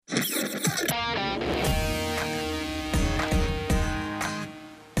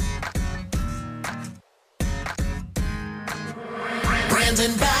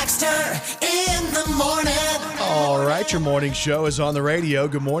Brandon Baxter in the morning. All right, your morning show is on the radio.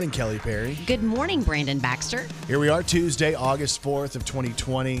 Good morning, Kelly Perry. Good morning, Brandon Baxter. Here we are, Tuesday, August 4th of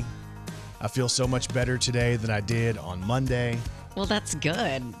 2020. I feel so much better today than I did on Monday. Well, that's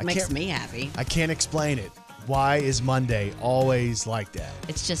good. Makes me happy. I can't explain it. Why is Monday always like that?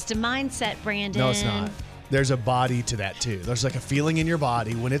 It's just a mindset, Brandon. No, it's not. There's a body to that, too. There's like a feeling in your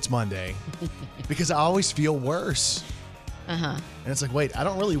body when it's Monday because I always feel worse. Uh-huh. And it's like, wait, I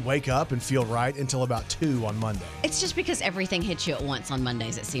don't really wake up and feel right until about 2 on Monday. It's just because everything hits you at once on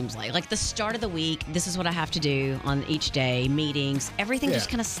Mondays, it seems like. Like the start of the week, this is what I have to do on each day, meetings, everything just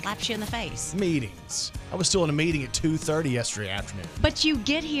kind of slaps you in the face. Meetings. I was still in a meeting at 2:30 yesterday afternoon. But you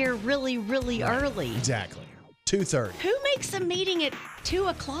get here really, really early. Exactly. 2:30. Who makes a meeting at 2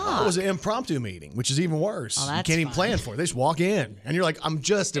 o'clock? It was an impromptu meeting, which is even worse. Oh, you that's can't even fun. plan for it. They just walk in, and you're like, I'm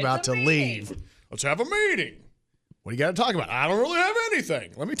just about to leave. Let's have a meeting. What do you got to talk about? I don't really have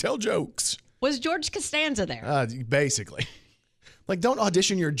anything. Let me tell jokes. Was George Costanza there? Basically. Like, don't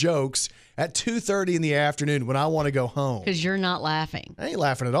audition your jokes at 2:30 in the afternoon when I want to go home. Because you're not laughing. I ain't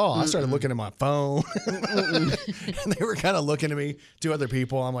laughing at all. I started looking at my phone. And they were kind of looking at me, 2 other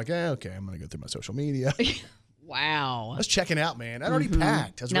people. I'm like, okay, I'm going to go through my social media. Wow. I was checking out, man. I'd already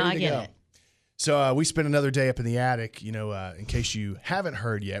packed. I was ready to go. It. So we spent another day up in the attic. You know, in case you haven't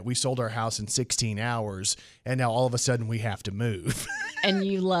heard yet, we sold our house in 16 hours, and now all of a sudden we have to move. And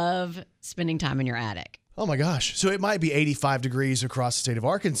you love spending time in your attic. Oh, my gosh. So it might be 85 degrees across the state of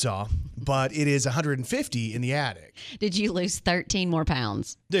Arkansas, but it is 150 in the attic. Did you lose 13 more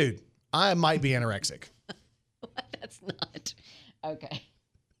pounds? Dude, I might be anorexic. That's not. Okay.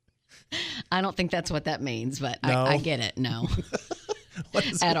 I don't think that's what that means, but No? I get it. No.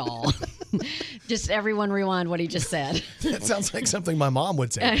 At all. Just everyone rewind what he just said. That sounds like something my mom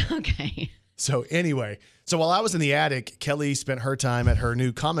would say. Okay. So anyway, while I was in the attic, Kelly spent her time at her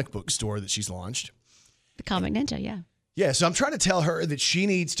new comic book store that she's launched. The Comic Ninja, yeah. Yeah, so I'm trying to tell her that she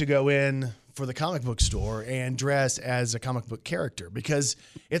needs to go in for the comic book store and dress as a comic book character because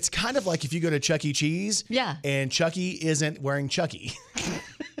it's kind of like if you go to Chuck E. Cheese and Chucky isn't wearing Chucky.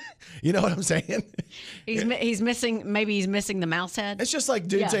 You know what I'm saying? He's missing, maybe he's missing the mouse head. It's just like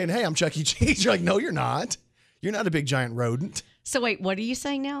dude saying, hey, I'm Chuck E. Cheese. You're like, no, you're not. You're not a big giant rodent. So wait, what are you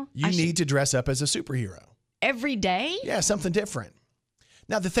saying now? You need to dress up as a superhero. Every day? Yeah, something different.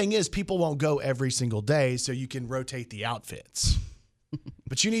 Now, the thing is, people won't go every single day, so you can rotate the outfits.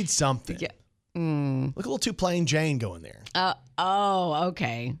 But you need something. Yeah. Look a little too plain Jane going there.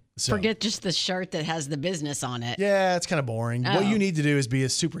 Okay. So- Forget just the shirt that has the business on it. Yeah, it's kind of boring. What you need to do is be a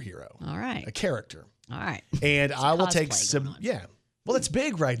superhero. All right. A character. All right. And I will take cosplay some. going on. Yeah. Well, it's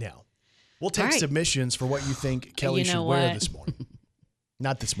big right now. We'll take All right. submissions for what you think Kelly should wear this morning.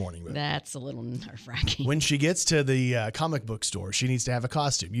 Not this morning, but That's a little nerve-wracking. when she gets to the comic book store, she needs to have a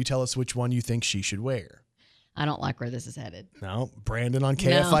costume. You tell us which one you think she should wear. I don't like where this is headed. No, Brandon on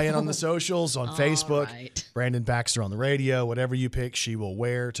KFIN on the socials, on Facebook, right. Brandon Baxter on the radio. Whatever you pick, she will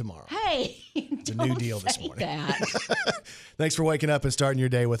wear tomorrow. Hey, It's a new deal this morning. that. Thanks for waking up and starting your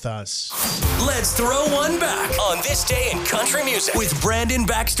day with us. Let's throw one back on this day in country music with Brandon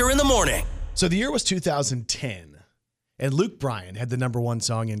Baxter in the morning. So the year was 2010, and Luke Bryan had the #1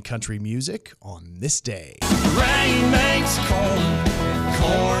 song in country music on this day. Rain makes corn,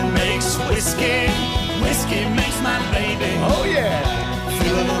 corn makes whiskey, whiskey makes my baby. Oh, yeah.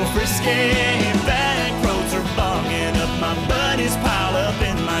 Feel a little frisky, back roads are bogging up. My buddies pile up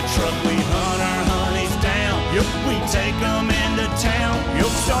in my truck. We hunt our honeys down. Yep. We take them into town.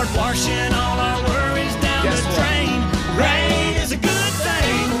 You'll start washing all our worries down Guess the what? drain. Rain is a good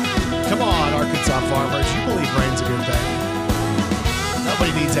thing. Come on, Arkansas farmers. You believe rain's a good thing.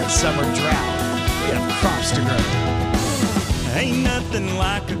 Nobody needs that summer drought. We have crops to grow. Ain't nothing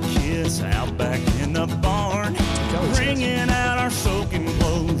like a kiss out back in the barn. Bringing out our soaking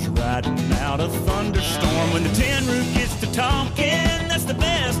clothes, riding out a thunderstorm. When the tin roof gets to talking, that's the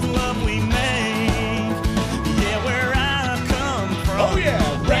best love we make. Yeah, where I come from, Oh, yeah.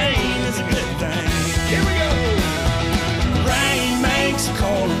 rain is a good thing. Here we go. Rain makes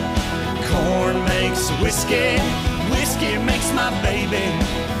corn, corn makes whiskey, whiskey makes my baby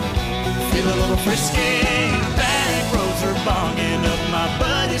feel a little frisky. Back roads are bogging up, my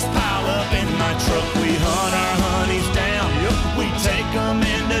buddies pile up in my truck. We hunt our honeys down, we take them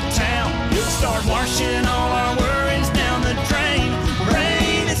into town. You'll start washing all our worries down the drain.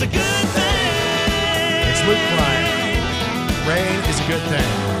 Rain is a good thing. It's Luke Bryan. Rain is a good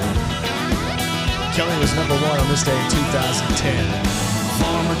thing. Kelly was #1 on this day in 2010.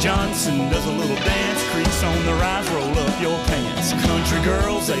 Farm Farmer Johnson does a little dance, crease on the rise, roll up your pants. Country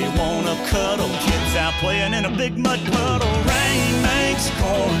girls, they wanna cuddle, kids out playing in a big mud puddle. Rain makes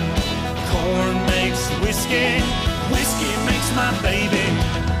corn, corn makes whiskey, whiskey makes my baby.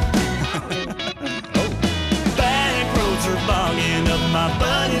 Back roads are bogging up, my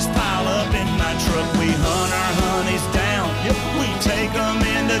buddies pile up in my truck. We hunt our honeys down, we take them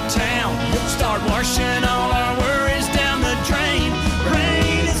into town, start washing all our worries down the drain.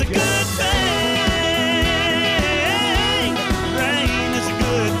 Rain is a good thing. Rain is a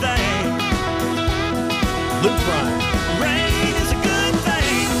good thing. Luke Bryan. Rain is a good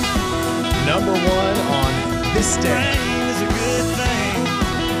thing. Number 1 on this day. Rain is a good thing.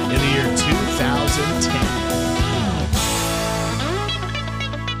 In the year 2010.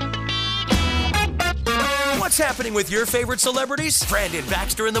 What's happening with your favorite celebrities? Brandon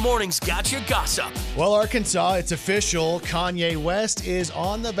Baxter in the Morning's got you gossip. Well, Arkansas, it's official. Kanye West is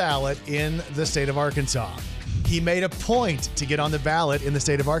on the ballot in the state of Arkansas. He made a point to get on the ballot in the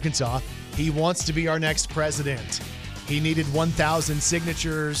state of Arkansas. He wants to be our next president. He needed 1,000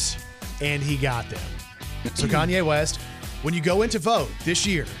 signatures, and he got them. So Kanye West, when you go in to vote this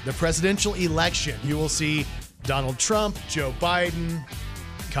year, the presidential election, you will see Donald Trump, Joe Biden,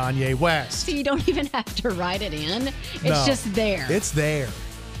 Kanye West. So you don't even have to write it in. It's just there. It's there.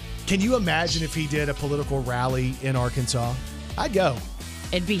 Can you imagine if he did a political rally in Arkansas? I'd go.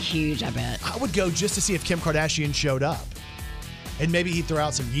 It'd be huge, I bet. I would go just to see if Kim Kardashian showed up. And maybe he'd throw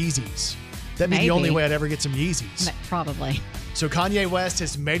out some Yeezys. That'd be the only way I'd ever get some Yeezys. Probably. So Kanye West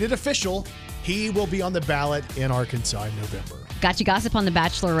has made it official. He will be on the ballot in Arkansas in November. Got you gossip on The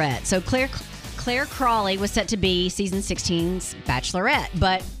Bachelorette. So Claire Crawley was set to be season 16's Bachelorette,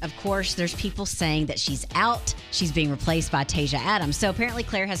 but of course there's people saying that she's out. She's being replaced by Tasia Adams. So apparently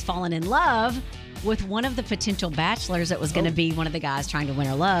Claire has fallen in love with one of the potential bachelors that was going to be one of the guys trying to win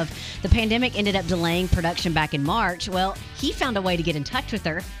her love. The pandemic ended up delaying production back in March. Well, he found a way to get in touch with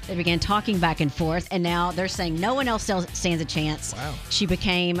her. They began talking back and forth, and now they're saying no one else stands a chance. Wow.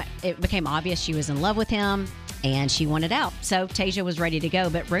 It became obvious she was in love with him, and she wanted out. So Tasia was ready to go,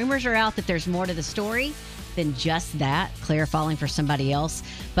 but rumors are out that there's more to the story than just that, Claire falling for somebody else.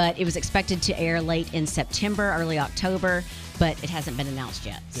 But it was expected to air late in September, early October, but it hasn't been announced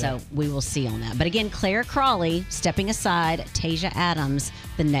yet. So we will see on that. But again, Claire Crawley stepping aside, Tasia Adams,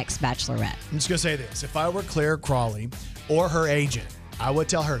 the next Bachelorette. I'm just going to say this. If I were Claire Crawley or her agent, I would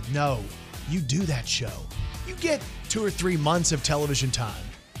tell her, no, you do that show. You get 2 or 3 months of television time,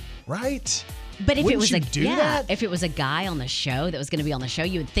 right? But if Wouldn't it was that? if it was a guy on the show that was going to be on the show,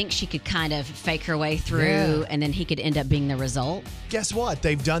 you would think she could kind of fake her way through, and then he could end up being the result. Guess what?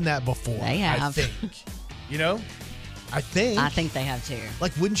 They've done that before. They have. I think. You know? I think they have too.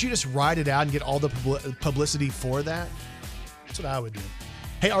 Like, wouldn't you just write it out and get all the publicity for that? That's what I would do.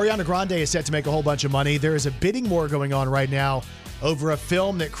 Hey, Ariana Grande is set to make a whole bunch of money. There is a bidding war going on right now over a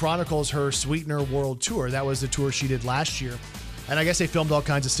film that chronicles her Sweetener World Tour. That was the tour she did last year. And I guess they filmed all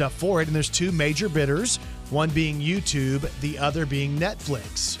kinds of stuff for it. And there's 2 major bidders, one being YouTube, the other being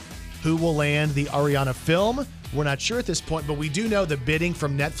Netflix. Who will land the Ariana film? We're not sure at this point, but we do know the bidding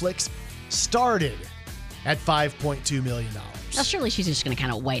from Netflix started at $5.2 million. Now, surely she's just going to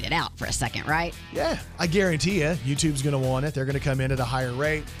kind of wait it out for a second, right? Yeah, I guarantee you, YouTube's going to want it. They're going to come in at a higher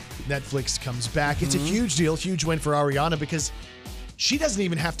rate. Netflix comes back. It's a huge deal, huge win for Ariana because she doesn't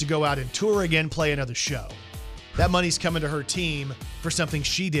even have to go out and tour again, play another show. That money's coming to her team for something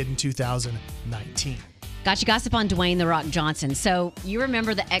she did in 2019. Got you gossip on Dwayne "The Rock" Johnson. So you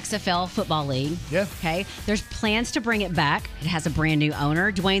remember the XFL Football League? Yeah. Okay. There's plans to bring it back. It has a brand new owner.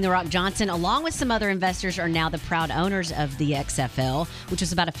 Dwayne "The Rock" Johnson, along with some other investors, are now the proud owners of the XFL, which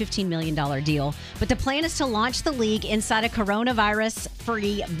is about a $15 million deal. But the plan is to launch the league inside a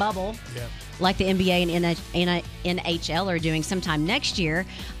coronavirus-free bubble. Yeah. Like the NBA and NHL are doing sometime next year.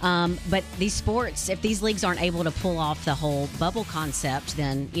 But these sports, if these leagues aren't able to pull off the whole bubble concept,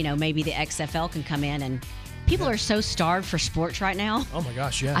 then, maybe the XFL can come in. And people are so starved for sports right now. Oh, my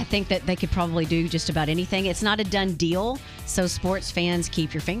gosh, yeah. I think that they could probably do just about anything. It's not a done deal, so sports fans,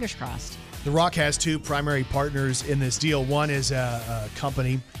 keep your fingers crossed. The Rock has 2 primary partners in this deal. One is a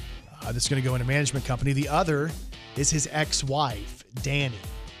company that's going to go into a management company. The other is his ex-wife, Danny.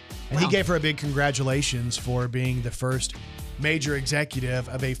 And he gave her a big congratulations for being the first major executive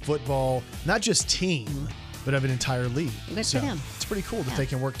of a football, not just team, but of an entire league. Good for them. It's pretty cool that they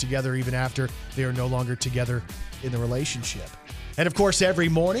can work together even after they are no longer together in the relationship. And of course, every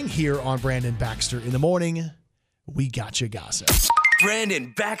morning here on Brandon Baxter in the Morning, we got you gossip.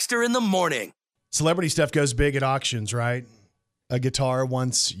 Brandon Baxter in the Morning. Celebrity stuff goes big at auctions, right? A guitar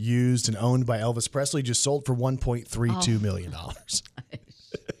once used and owned by Elvis Presley just sold for $1.32 million.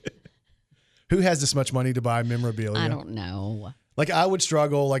 Who has this much money to buy memorabilia? I don't know. Like, I would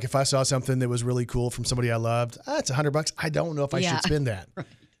struggle. Like, if I saw something that was really cool from somebody I loved, it's $100. I don't know if I should spend that. Right.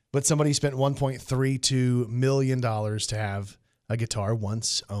 But somebody spent $1.32 million to have a guitar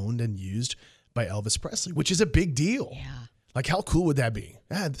once owned and used by Elvis Presley, which is a big deal. Yeah. Like, how cool would that be?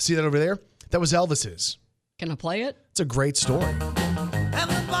 See that over there? That was Elvis's. Can I play it? It's a great story.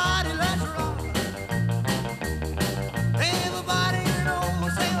 Everybody, let's rock. Everybody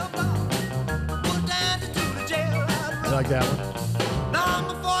knows we're dancing to the jailhouse. You like that one?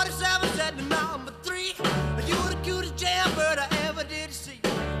 Number 47 said to number 3, you were the cutest jailbird I ever did see.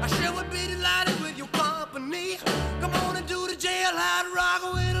 I sure would be delighted with your company. Come on and do the jailhouse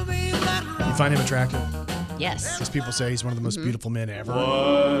rock with me. Let's rock. You find him attractive? Yes. Because people say he's one of the most beautiful men ever.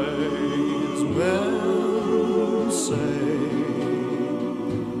 Wise men say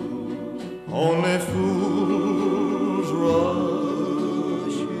only fools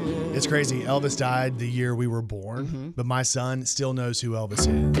rush in. It's crazy. Elvis died the year we were born, but my son still knows who Elvis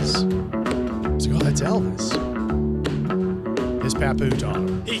is. So, that's Elvis. His papu taught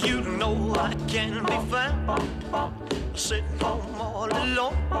him. You know I can be found sitting home all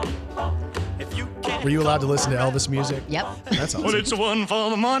alone. If you can't. Were you allowed to listen to Elvis music? Yep. That's awesome. Well, it's one for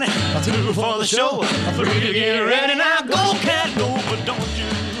the money, two for the show, three to get ready. Now go, cat, go, but don't you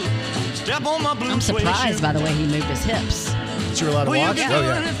step on my blue I'm suede surprised shoe. by the way he moved his hips. That you were allowed to Well, watch? you can Oh, do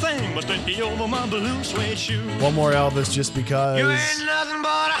yeah. anything but take me over my blue suede shoe. One more Elvis just because. You ain't nothing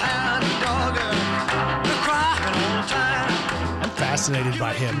but a hound dog, you're crying all the time. I'm fascinated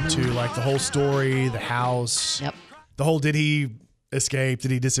by him, too. Like, the whole story, the house. Yep. The whole, did he escape?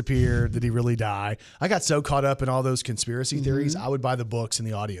 Did he disappear? Did he really die? I got so caught up in all those conspiracy theories, I would buy the books and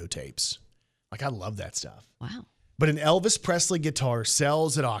the audio tapes. Like, I love that stuff. Wow. But an Elvis Presley guitar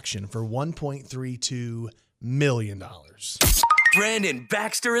sells at auction for $1.32 million. Brandon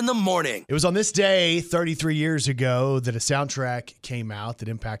Baxter in the morning. It was on this day 33 years ago that a soundtrack came out that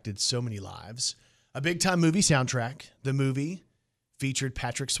impacted so many lives. A big-time movie soundtrack. The movie featured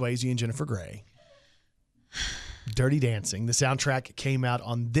Patrick Swayze and Jennifer Grey. Dirty Dancing. The soundtrack came out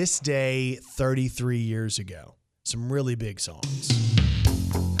on this day 33 years ago. Some really big songs. Do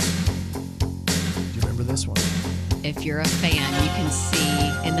you remember this one? If you're a fan, you can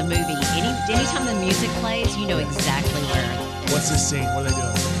see in the movie, anytime the music plays, you know exactly where. What's this scene? What are they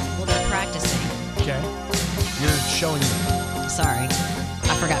doing? Well, they're practicing. Okay. You're showing them. Sorry.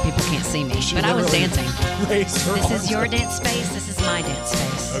 I forgot people can't see me, She but I was literally dancing. raised her This arms is your up. dance space. This is my dance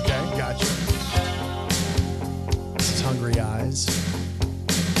space. Okay, gotcha. This is Hungry Eyes.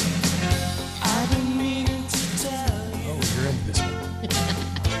 I've been meaning to tell you. Oh, you're into this one.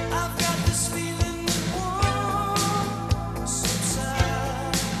 I've got this feeling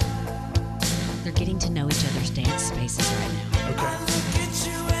inside. They're getting to know each other's dance spaces right now. Okay.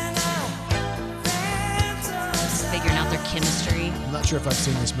 Figuring out their chemistry. I'm not sure if I've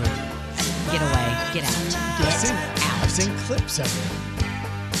seen this movie. Get away. Get out. Get out. I've seen clips of it.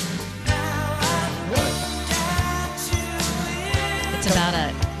 What? It's about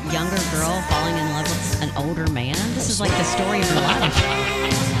a younger girl falling in love with an older man. This is like the story of her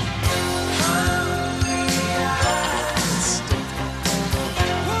life.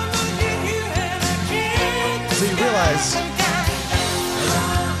 So you realize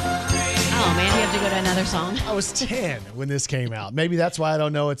Oh man, you have to go to another song. I was 10 when this came out. Maybe that's why I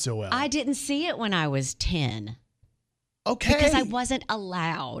don't know it so well. I didn't see it when I was 10 Okay. because I wasn't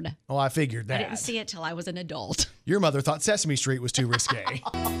allowed. Oh, I figured I that. didn't see it till I was an adult. Your mother thought Sesame Street was too risque. Feel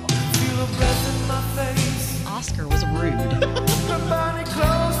a breath in my face. Oscar was rude. Nobody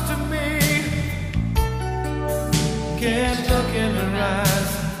close to me. Can't look in her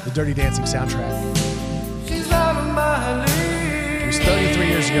eyes. The Dirty Dancing soundtrack. She's out of my league. It was 33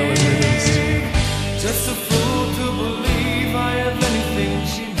 years ago it was released. Just a fool to believe I have anything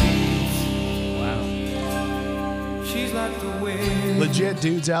she needs. Wow. She's like the wind. Legit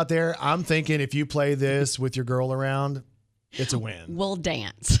dudes out there, I'm thinking if you play this with your girl around, it's a win. We'll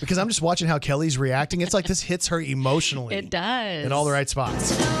dance. Because I'm just watching how Kelly's reacting. It's like this hits her emotionally. It does. In all the right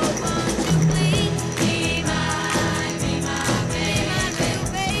spots.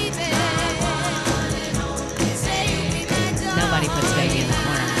 Nobody puts baby in the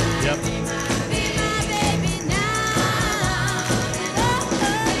corner. Yep.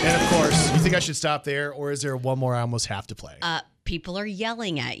 And of course, you think I should stop there, or is there one more I almost have to play? People are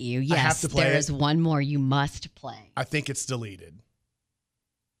yelling at you. I Yes, have to play there it. is one more you must play. I think it's deleted.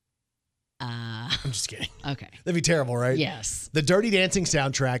 I'm just kidding. Okay. That'd be terrible, right? Yes. The Dirty Dancing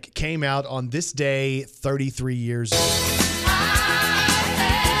soundtrack came out on this day 33 years ago.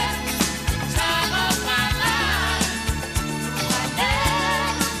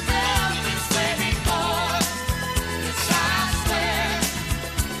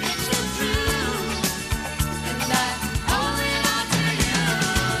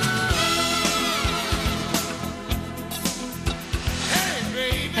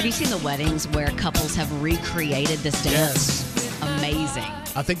 Have you seen the weddings where couples have recreated this dance? Yes. Amazing.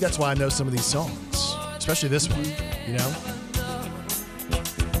 I think that's why I know some of these songs, especially this one, you know?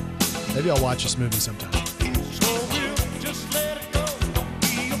 Maybe I'll watch this movie sometime.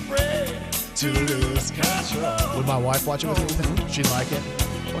 To lose control. Would my wife watch it with me, you think? She'd like it?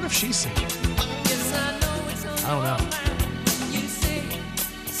 What if she's singing? I don't know.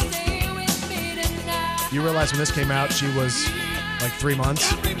 You realize when this came out, she was like 3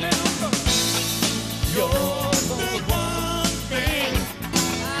 months?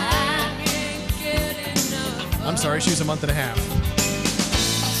 I'm sorry, she was a month and a half.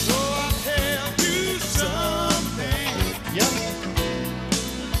 Yep.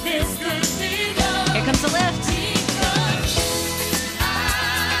 Here comes the lift.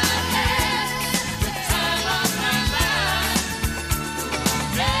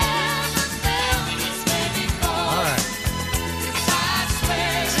 All right.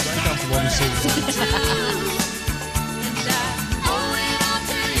 It's uncomfortable to see.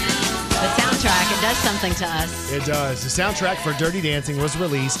 The soundtrack, it does something to us. It does. The soundtrack for Dirty Dancing was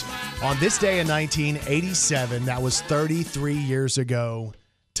released on this day in 1987. That was 33 years ago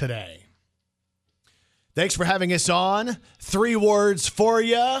today. Thanks for having us on. 3 words for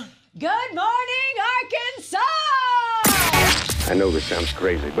you. Good morning, Arkansas! I know this sounds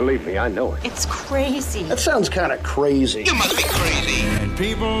crazy. Believe me, I know it. It's crazy. That sounds kind of crazy. You must be crazy. And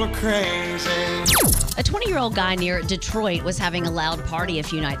people are crazy. A 20-year-old guy near Detroit was having a loud party a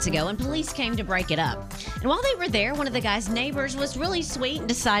few nights ago, and police came to break it up. And while they were there, one of the guy's neighbors was really sweet and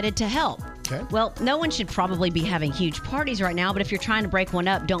decided to help. Okay. Well, no one should probably be having huge parties right now, but if you're trying to break one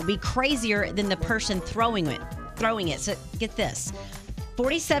up, don't be crazier than the person throwing it. So get this.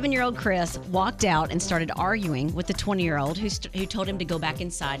 47-year-old Chris walked out and started arguing with the 20-year-old who told him to go back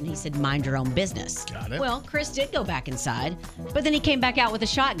inside, and he said, mind your own business. Got it. Well, Chris did go back inside, but then he came back out with a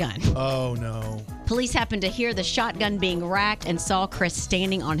shotgun. Oh, no. Police happened to hear the shotgun being racked and saw Chris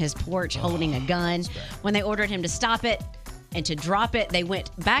standing on his porch holding a gun. When they ordered him to stop it and to drop it, they went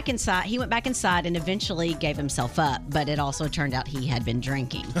back inside. He went back inside and eventually gave himself up, but it also turned out he had been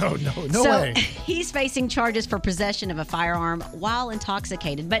drinking. Oh, no way. He's facing charges for possession of a firearm while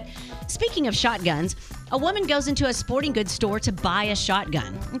intoxicated. But speaking of shotguns, a woman goes into a sporting goods store to buy a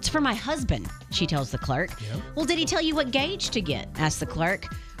shotgun. It's for my husband, she tells the clerk. Yep. Well, did he tell you what gauge to get? Asked the clerk.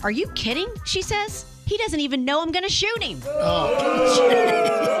 Are you kidding? She says. He doesn't even know I'm going to shoot him. Oh,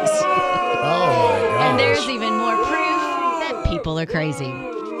 jeez. Oh, my gosh. And there's even more proof that people are crazy.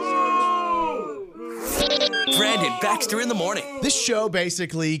 Brandon Baxter in the morning. This show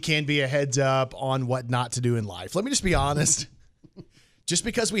basically can be a heads up on what not to do in life. Let me just be honest. Just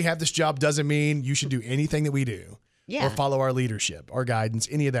because we have this job doesn't mean you should do anything that we do. Yeah. Or follow our leadership, our guidance,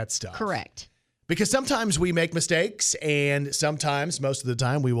 any of that stuff. Correct. Because sometimes we make mistakes, and sometimes, most of the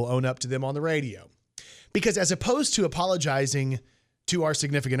time, we will own up to them on the radio. Because as opposed to apologizing to our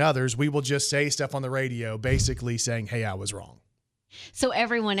significant others, we will just say stuff on the radio, basically saying, hey, I was wrong. So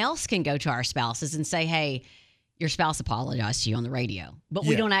everyone else can go to our spouses and say, hey, your spouse apologized to you on the radio. But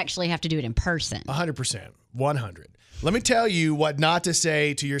we don't actually have to do it in person. 100%. 100. Let me tell you what not to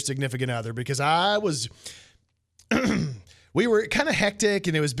say to your significant other, because I was... We were kind of hectic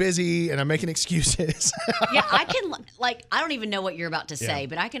and it was busy and I'm making excuses. Yeah, I can, I don't even know what you're about to say,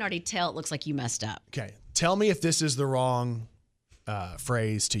 but I can already tell it looks like you messed up. Okay. Tell me if this is the wrong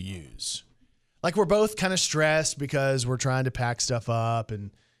phrase to use. Like, we're both kind of stressed because we're trying to pack stuff up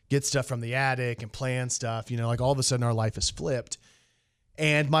and get stuff from the attic and plan stuff. You know, like all of a sudden our life is flipped.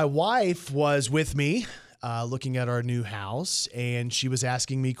 And my wife was with me looking at our new house, and she was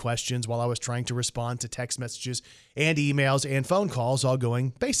asking me questions while I was trying to respond to text messages and emails and phone calls, all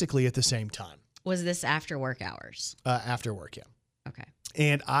going basically at the same time. Was this after work hours? After work, yeah. Okay.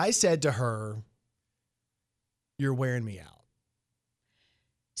 And I said to her, you're wearing me out.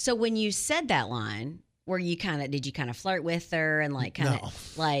 So when you said that line, did you kind of flirt with her and look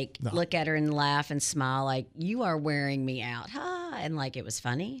at her and laugh and smile like, you are wearing me out, huh? And like it was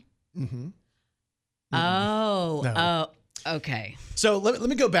funny? Mm-hmm. Oh, No. Oh, okay. So let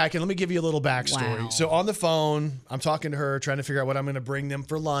me go back and let me give you a little backstory. Wow. So on the phone, I'm talking to her, trying to figure out what I'm going to bring them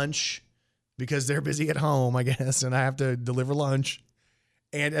for lunch because they're busy at home, I guess, and I have to deliver lunch.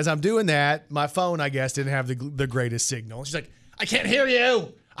 And as I'm doing that, my phone, I guess, didn't have the greatest signal. She's like, I can't hear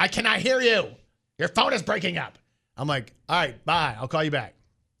you. I cannot hear you. Your phone is breaking up. I'm like, all right, bye. I'll call you back.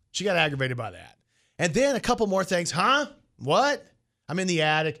 She got aggravated by that. And then a couple more things. Huh? What? I'm in the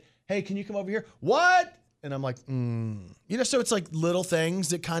attic. Hey, can you come over here? What? And I'm like, so it's like little things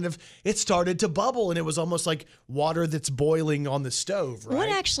that it started to bubble, and it was almost like water that's boiling on the stove, right? What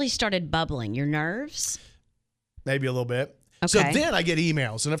actually started bubbling? Your nerves? Maybe a little bit. So then I get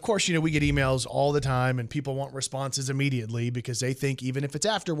emails. And of course, we get emails all the time and people want responses immediately because they think even if it's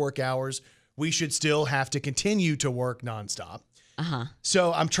after work hours, we should still have to continue to work nonstop.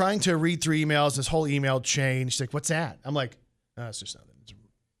 So I'm trying to read through emails, this whole email chain. She's like, what's that? I'm like, oh, it's just nothing. It's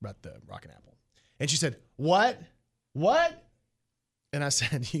about the Rockin' Apple. And she said, what? And I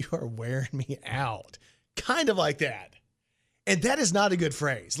said, you are wearing me out. Kind of like that. And that is not a good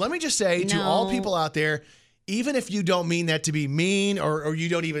phrase. Let me just say to all people out there, even if you don't mean that to be mean or you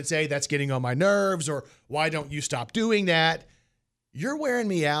don't even say that's getting on my nerves or why don't you stop doing that, you're wearing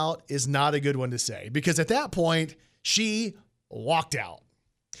me out is not a good one to say. Because at that point, she walked out.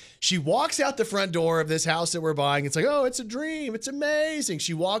 She walks out the front door of this house that we're buying. It's like, oh, it's a dream. It's amazing.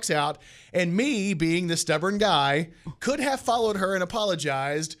 She walks out, and me, being the stubborn guy, could have followed her and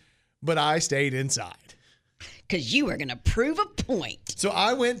apologized, but I stayed inside. Because you were going to prove a point. So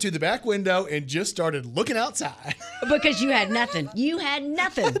I went to the back window and just started looking outside. Because you had nothing. You had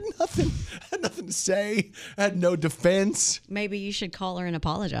nothing. I had nothing to say. I had no defense. Maybe you should call her and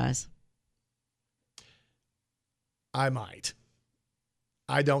apologize. I might.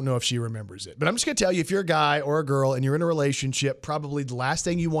 I don't know if she remembers it. But I'm just going to tell you, if you're a guy or a girl and you're in a relationship, probably the last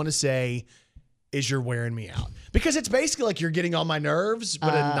thing you want to say is you're wearing me out. Because it's basically like you're getting on my nerves,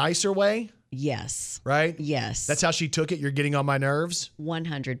 but a nicer way. Yes. Right? Yes. That's how she took it. You're getting on my nerves.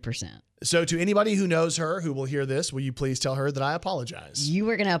 100%. So to anybody who knows her, who will hear this, will you please tell her that I apologize? You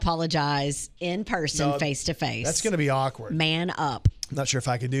were going to apologize in person, face to face. That's going to be awkward. Man up. I'm not sure if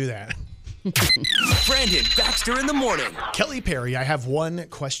I can do that. Brandon Baxter in the morning. Kelly Perry, I have one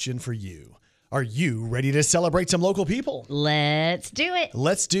question for you. Are you ready to celebrate some local people? Let's do it.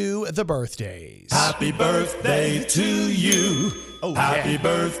 Let's do the birthdays. Happy birthday to you. Oh, happy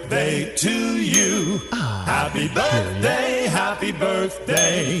birthday to you. Happy birthday, happy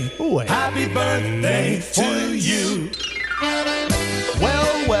birthday. Ooh, happy birthday to you.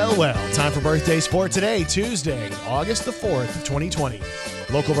 Well. Time for birthdays for today, Tuesday, August the 4th of 2020.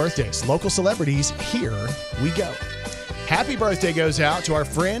 Local birthdays, local celebrities, here we go. Happy birthday goes out to our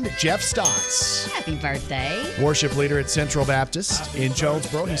friend Jeff Stotts. Happy birthday. Worship leader at Central Baptist in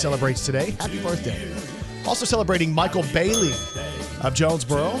Jonesboro. He celebrates today. Happy birthday. Also celebrating Michael Bailey of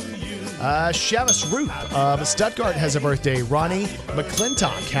Jonesboro. Shavis Roop of Stuttgart has a birthday. Ronnie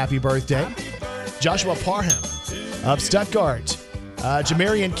McClintock, happy birthday. Joshua Parham of Stuttgart.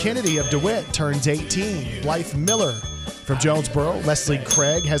 Jamarian Kennedy of DeWitt turns 18. Blythe Miller from Jonesboro. Leslie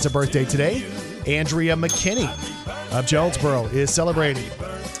Craig has a birthday today. Andrea McKinney of Jonesboro is celebrating.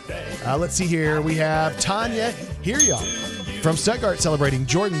 Let's see here. We have Tanya Hirya from Stuttgart celebrating.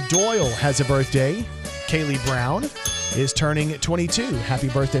 Jordan Doyle has a birthday. Kaylee Brown is turning 22. Happy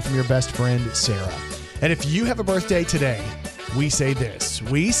birthday from your best friend, Sarah. And if you have a birthday today, we say this.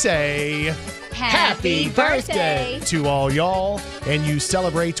 We say... Happy birthday to all y'all, and you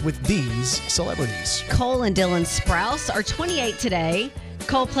celebrate with these celebrities. Cole and Dylan Sprouse are 28 today.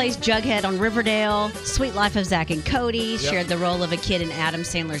 Cole plays Jughead on Riverdale. Sweet Life of Zach and Cody shared the role of a kid in Adam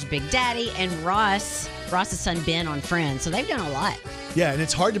Sandler's Big Daddy, and Ross's son Ben on Friends. So they've done a lot. Yeah, and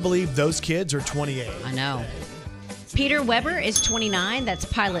it's hard to believe those kids are 28. I know. Peter Weber is 29. That's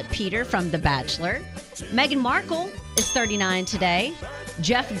Pilot Peter from The Bachelor. Meghan Markle is 39 today.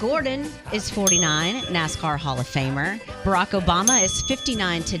 Jeff Gordon is 49, NASCAR Hall of Famer. Barack Obama is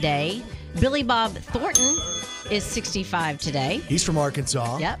 59 today. Billy Bob Thornton is 65 today. He's from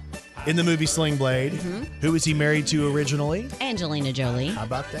Arkansas. Yep. In the movie Sling Blade. Who was he married to originally? Angelina Jolie. How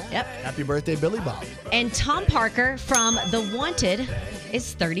about that? Yep. Happy birthday, Billy Bob. And Tom Parker from The Wanted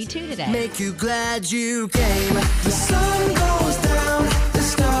is 32 today. Make you glad you came. The sun goes down, the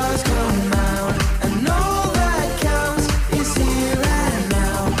stars come out, and all that counts is here and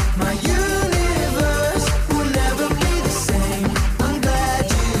now. My universe will never be the same. I'm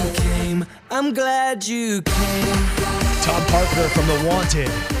glad you came. I'm glad you came. Tom Parker from The Wanted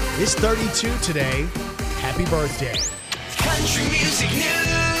is 32 today. Happy birthday. Country music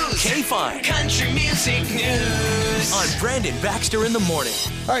news. K-Fine. Country music news. On Brandon Baxter in the morning.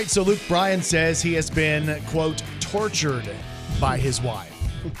 All right, so Luke Bryan says he has been, quote, tortured by his wife.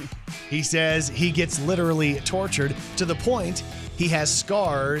 He says he gets literally tortured to the point he has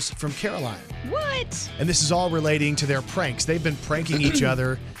scars from Caroline. What? And this is all relating to their pranks. They've been pranking each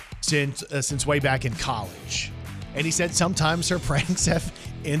other since way back in college. And he said sometimes her pranks have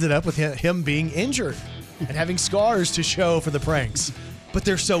ended up with him being injured and having scars to show for the pranks. But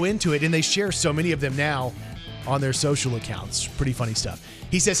they're so into it, and they share so many of them now on their social accounts. Pretty funny stuff.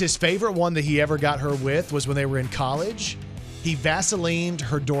 He says his favorite one that he ever got her with was when they were in college. He Vaselined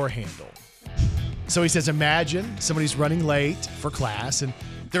her door handle. So he says, imagine somebody's running late for class, and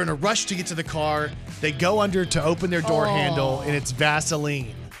they're in a rush to get to the car, They go under to open their door handle, and it's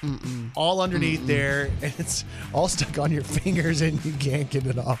Vaseline. All underneath there, and it's all stuck on your fingers, and you can't get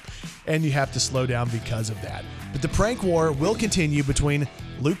it off. And you have to slow down because of that. But the prank war will continue between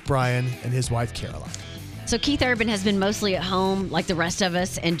Luke Bryan and his wife, Caroline. So Keith Urban has been mostly at home like the rest of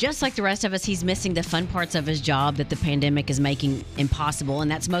us. And just like the rest of us, he's missing the fun parts of his job that the pandemic is making impossible. And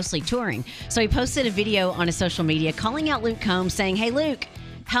that's mostly touring. So he posted a video on his social media calling out Luke Combs saying, "Hey, Luke,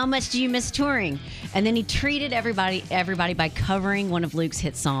 how much do you miss touring?" And then he treated everybody by covering one of Luke's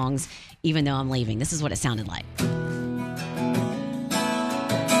hit songs, "Even Though I'm Leaving." This is what it sounded like.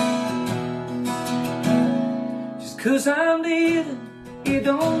 Just 'cause I'm leaving, it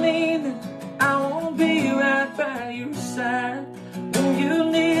don't mean that I won't be right by your side. When you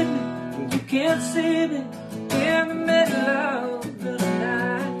need me, when you can't see me in the middle of the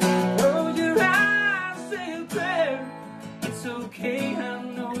night. Close your eyes, say a prayer. It's okay, I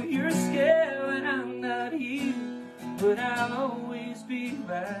know you're scared when I'm not here, but I'll always be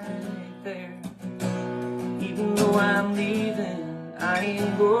right there. Even though I'm leaving, I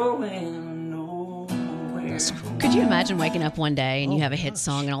ain't going nowhere. That's cool. Could you imagine waking up one day and you have a hit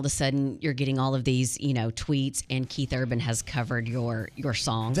song and all of a sudden you're getting all of these, tweets and Keith Urban has covered your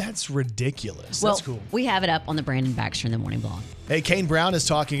song? That's ridiculous. Well, That's cool. we have it up on the Brandon Baxter in the Morning Blog. Hey, Kane Brown is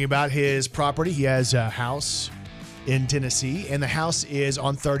talking about his property. He has a house in Tennessee, and the house is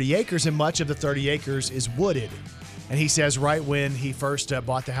on 30 acres, and much of the 30 acres is wooded. And he says right when he first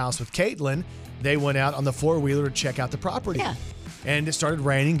bought the house with Caitlin, they went out on the four-wheeler to check out the property. Yeah. And it started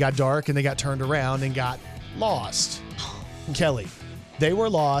raining, got dark, and they got turned around and got lost. Kelly, they were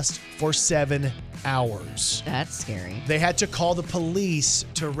lost for 7 hours. That's scary. They had to call the police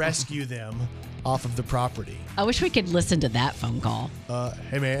to rescue them off of the property. I wish we could listen to that phone call.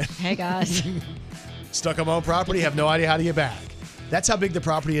 Hey, man. Hey, guys. Stuck on my own property, have no idea how to get back. That's how big the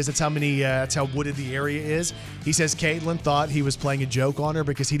property is. That's how wooded the area is. He says Caitlin thought he was playing a joke on her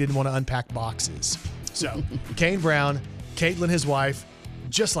because he didn't want to unpack boxes. So, Kane Brown, Caitlin, his wife,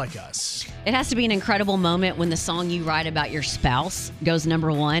 just like us. It has to be an incredible moment when the song you write about your spouse goes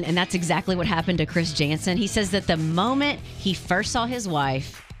number one, and that's exactly what happened to Chris Jansen. He says that the moment he first saw his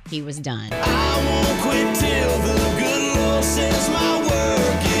wife, he was done. I won't quit till the good Lord says my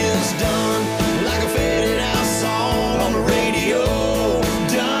work is done. Like a faded out song on the radio.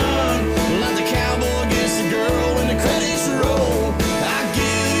 Done. Like the cowboy gets the girl when the credits roll. I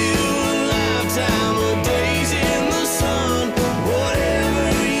give you a lifetime of days in the sun.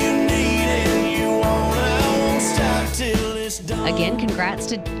 Whatever you need and you want, I won't stop till it's done. Again, congrats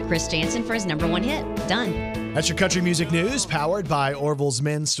to Chris Jansen for his number one hit. Done. That's your country music news, powered by Orville's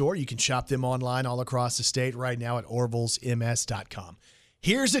Men's Store. You can shop them online all across the state right now at orvillesms.com.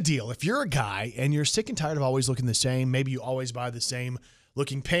 Here's the deal. If you're a guy and you're sick and tired of always looking the same, maybe you always buy the same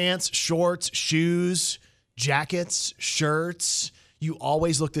looking pants, shorts, shoes, jackets, shirts, you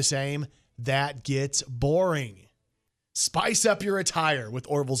always look the same, that gets boring. Spice up your attire with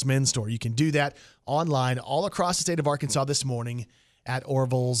Orville's Men's Store. You can do that online all across the state of Arkansas this morning at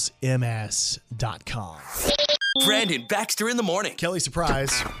orvillesms.com. Brandon Baxter in the morning. Kelly,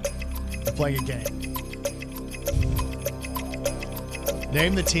 surprise. We're playing a game.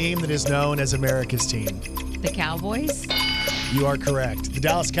 Name the team that is known as America's team. The Cowboys? You are correct. The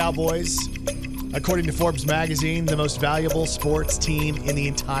Dallas Cowboys, according to Forbes magazine, the most valuable sports team in the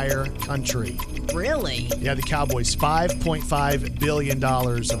entire country. Really? Yeah, the Cowboys, $5.5 billion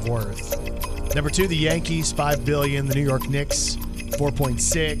of worth. Number 2, the Yankees, $5 billion. The New York Knicks,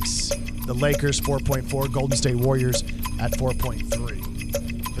 $4.6. The Lakers, $4.4. Golden State Warriors at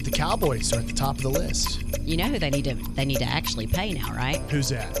 $4.3. But the Cowboys are at the top of the list. You know who they need to actually pay now, right? Who's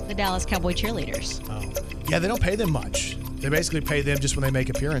that? The Dallas Cowboy cheerleaders. Oh, yeah, they don't pay them much. They basically pay them just when they make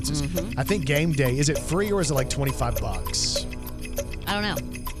appearances. I think game day, is it free or is it like $25? I don't know.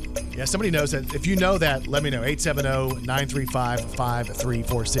 Yeah, somebody knows that. If you know that, let me know.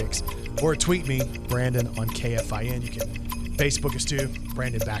 870-935-5346. Or tweet me, Brandon, on KFIN. You can Facebook us too,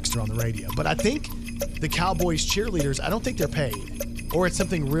 Brandon Baxter on the radio. But I think the Cowboys cheerleaders, I don't think they're paid. Or it's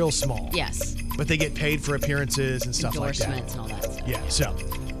something real small. Yes. But they get paid for appearances and stuff like that. Endorsements and all that stuff. Yeah, so,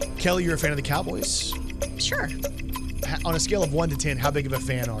 Kelly, you're a fan of the Cowboys? Sure. On a scale of 1 to 10, how big of a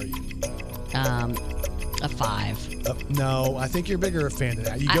fan are you? A 5. No, I think you're bigger a fan of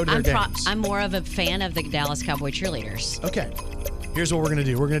that. You go to their games. I'm more of a fan of the Dallas Cowboy cheerleaders. Okay. Here's what we're going to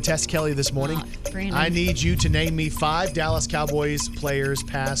do. We're going to test Kelly this morning. Brandon. I need you to name me 5 Dallas Cowboys players,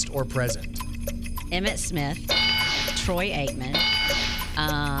 past or present. Emmitt Smith, Troy Aikman,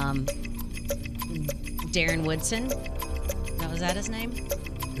 Darren Woodson. Was that his name?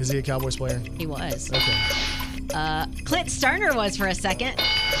 Is he a Cowboys player? He was. Okay. Clint Sterner was for a second.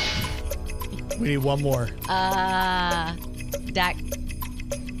 We need one more. Dak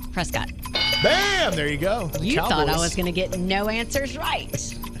Prescott. Bam! There you go. You thought I Cowboys. was going to get no answers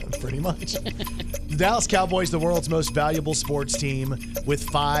right. Pretty much. The Dallas Cowboys, the world's most valuable sports team with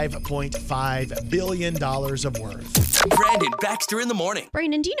 $5.5 billion of worth. Brandon Baxter in the morning.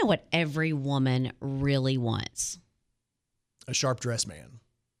 Brandon, do you know what every woman really wants? A sharp dressed man.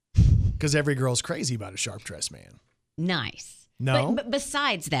 Because every girl's crazy about a sharp dressed man. Nice. No. But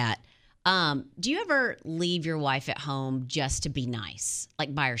besides that, do you ever leave your wife at home just to be nice,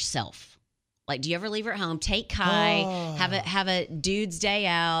 like by herself? Like, do you ever leave her at home, take Kai, have a dude's day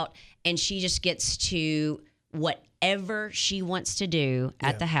out, and she just gets to whatever she wants to do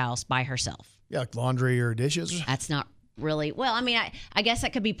at the house by herself? Yeah, like laundry or dishes. That's not really, well, I mean, I guess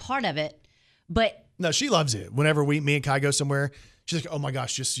that could be part of it, but. No, she loves it. Whenever me and Kai go somewhere, she's like, oh my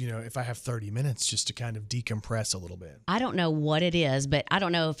gosh, just, if I have 30 minutes just to kind of decompress a little bit. I don't know what it is, but I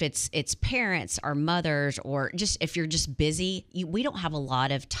don't know if it's parents or mothers or just if you're just busy. We don't have a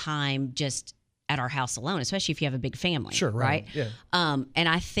lot of time just at our house alone, especially if you have a big family. Sure, right? Yeah. And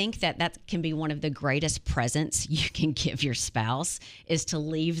I think that can be one of the greatest presents you can give your spouse is to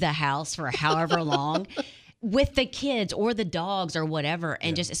leave the house for however long with the kids or the dogs or whatever.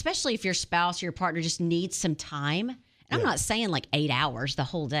 And just, especially if your spouse or your partner just needs some time. And I'm not saying like 8 hours the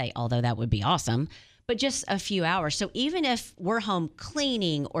whole day, although that would be awesome, but just a few hours. So even if we're home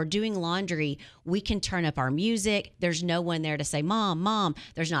cleaning or doing laundry, we can turn up our music. There's no one there to say, Mom,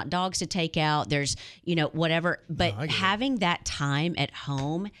 there's not dogs to take out. There's, whatever. But having that time at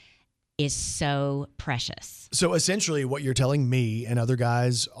home is so precious. So essentially what you're telling me and other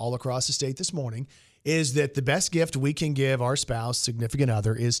guys all across the state this morning is that the best gift we can give our spouse, significant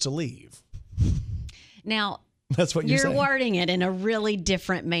other, is to leave. Now, that's what you're saying. Wording it in a really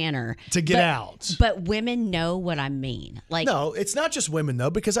different manner. To get out. But women know what I mean. Like, no, it's not just women, though,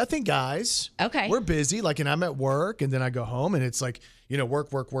 because I think guys, we're busy. Like, and I'm at work, and then I go home, and it's like,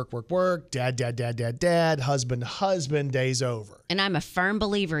 work, dad, husband, day's over. And I'm a firm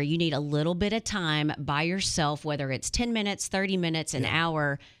believer you need a little bit of time by yourself, whether it's 10 minutes, 30 minutes, an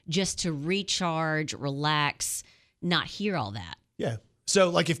hour, just to recharge, relax, not hear all that. Yeah. So,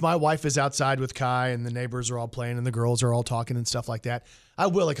 like, if my wife is outside with Kai and the neighbors are all playing and the girls are all talking and stuff like that, I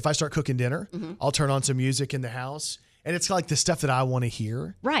will. Like, if I start cooking dinner, I'll turn on some music in the house. And it's like the stuff that I want to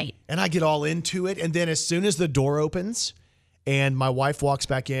hear. Right. And I get all into it. And then as soon as the door opens and my wife walks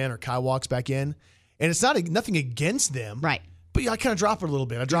back in or Kai walks back in, and it's nothing against them. Right. But I kind of drop it a little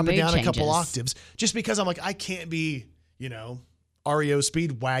bit. I drop it down a couple octaves just because I'm like, I can't be, REO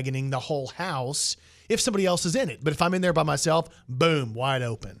speed wagoning the whole house if somebody else is in it. But if I'm in there by myself, boom, wide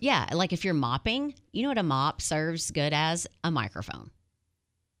open. Yeah, like if you're mopping, you know what a mop serves good as? A microphone.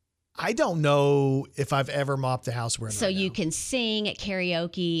 I don't know if I've ever mopped the house we're in. So you can sing at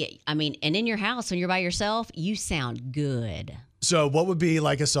karaoke. I mean, and in your house when you're by yourself, you sound good. So what would be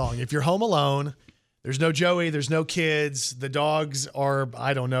like a song? If you're home alone, there's no Joey, there's no kids, the dogs are,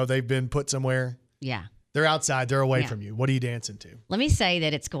 I don't know, they've been put somewhere. Yeah. They're outside. They're away from you. What are you dancing to? Let me say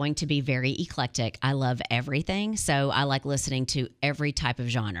that it's going to be very eclectic. I love everything. So I like listening to every type of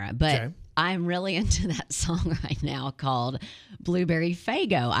genre. But I'm really into that song right now called Blueberry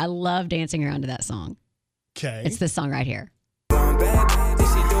Faygo. I love dancing around to that song. Okay. It's this song right here. I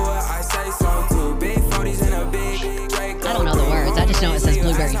don't know the words. I just know it says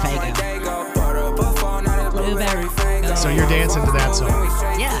Blueberry Faygo. Blueberry Faygo. So you're dancing to that song?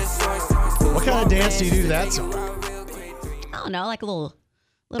 Yeah. What kind of dance do you do to that song? I don't know, like a little.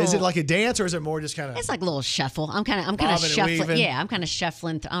 Is it like a dance or is it more just kind of? It's like a little shuffle. I'm kind of shuffling. Yeah, I'm kind of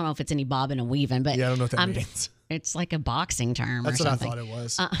shuffling. I don't know if it's any bobbing and weaving, but yeah, I don't know what that means. It's like a boxing term. That's or what something. I thought it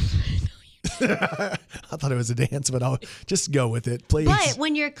was. I thought it was a dance, but I'll just go with it, please. But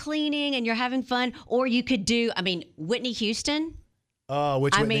when you're cleaning and you're having fun, or you could do, Whitney Houston. Oh,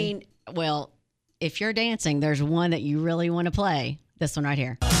 which Whitney? Well, if you're dancing, there's one that you really want to play. This one right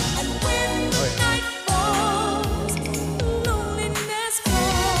here.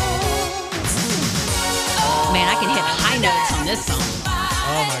 Man, I can hit high notes on this song.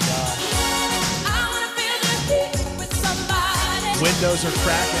 Oh my gosh. Windows are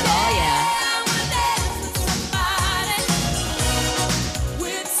cracking. Oh yeah.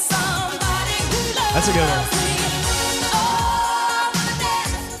 That's a good one.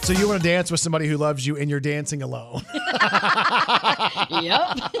 So you want to dance with somebody who loves you and you're dancing alone.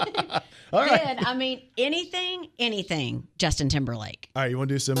 Yep. All right. Anything, Justin Timberlake. All right, you want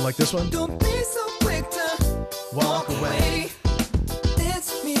to do something like this one? Don't be so quick to walk away.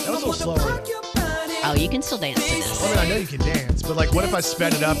 That was a little slower. Oh, you can still dance to this. I know you can dance, but like, what if I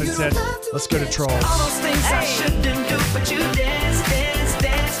sped it up and said, let's go to Trolls? All those things I shouldn't do, but you dance.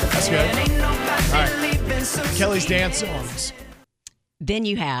 That's good. Kelly's dance songs. Then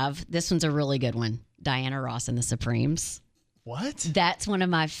you have, this one's a really good one, Diana Ross and the Supremes. What? That's one of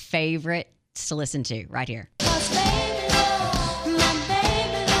my favorites to listen to right here.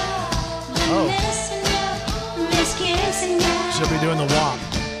 She'll be doing the WAP.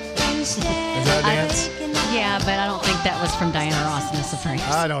 Is that a dance? Yeah, but I don't think that was from Diana Ross and the Supremes.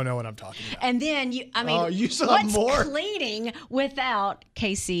 I don't know what I'm talking about. And then, you still have what's more? cleaning without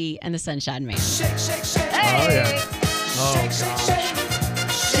KC and the Sunshine Man? Oh, yeah. Oh, gosh.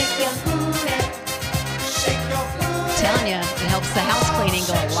 I'm telling you, it helps the house cleaning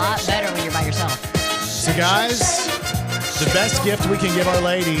go a lot better when you're by yourself. So, guys, the best gift we can give our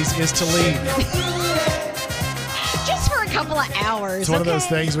ladies is to leave. Just for a couple of hours. It's one of those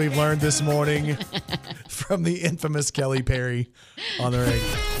things we've learned this morning from the infamous Kelly Perry on the radio.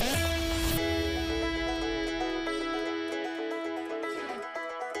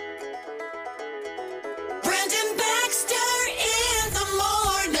 Brandon Baxter in the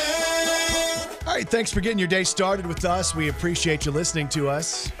morning. All right, thanks for getting your day started with us. We appreciate you listening to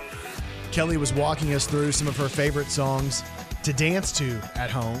us. Kelly was walking us through some of her favorite songs to dance to at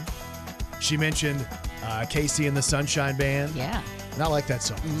home. She mentioned KC and the Sunshine Band. Yeah. And I like that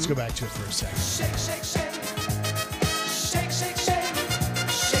song. Let's go back to it for a second. Shake, shake, shake. Shake, shake, shake.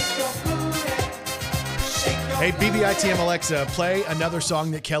 Shake your booty. Shake your Hey, BBITM Alexa, play another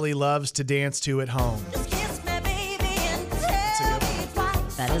song that Kelly loves to dance to at home. Just kiss me, baby, and That's a tell good me one.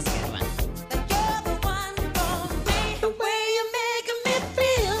 twice That is a good one. that you're the one for me. The way you make me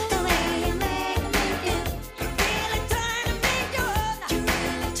feel. The way you make me feel. You really turn me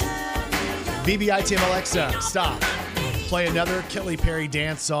on. BBITM Alexa, stop. Play another Kelly Perry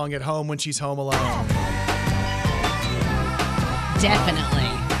dance song at home when she's home alone. Definitely.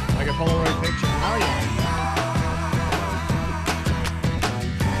 Like a Polaroid picture. Oh, yeah.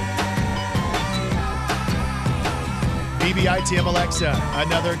 BBITM Alexa,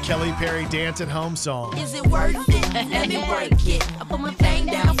 another Kelly Perry dance at home song. Is it worth it? Let me work it. I put my thing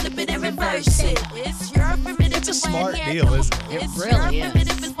down, flip it and reverse it. It's your primitive. It's a smart deal, isn't it? It really is.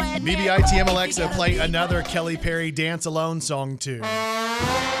 BBITM Alexa, play another Kelly Perry dance alone song too.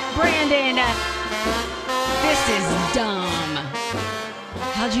 Brandon, this is dumb.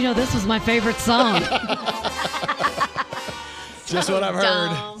 How'd you know this was my favorite song? Just what I've heard.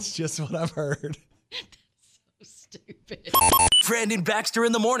 dumb. It's just what I've heard. Stupid. Brandon Baxter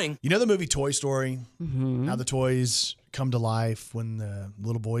in the morning. You know the movie Toy Story? Mm-hmm. How the toys come to life when the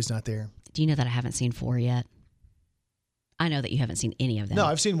little boy's not there? Do you know that I haven't seen 4 yet? I know that you haven't seen any of them. No,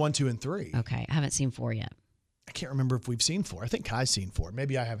 I've seen 1, 2, and 3. Okay, I haven't seen 4 yet. I can't remember if we've seen 4. I think Kai's seen 4.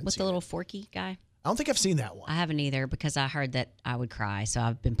 Maybe I haven't With seen the it. little forky guy? I don't think I've seen that one. I haven't either because I heard that I would cry, so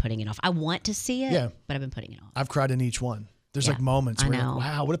I've been putting it off. I want to see it, Yeah. but I've been putting it off. I've cried in each one. There's Yeah, like moments I where you're know. like,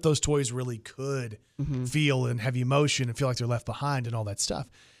 wow, what if those toys really could feel and have emotion and feel like they're left behind and all that stuff.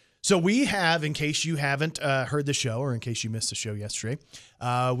 So we have, in case you haven't heard the show or in case you missed the show yesterday,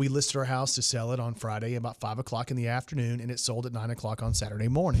 we listed our house to sell it on Friday about 5 o'clock in the afternoon, and it sold at 9 o'clock on Saturday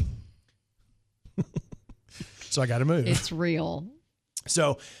morning. So I got to move. It's real.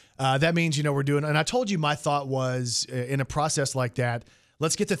 So that means, you know, we're doing, and I told you my thought was in a process like that,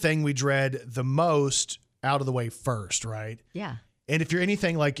 let's get the thing we dread the most out of the way first, right? Yeah. And if you're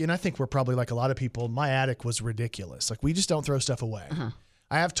anything like, and I think we're probably like a lot of people, my attic was ridiculous. Like we just don't throw stuff away.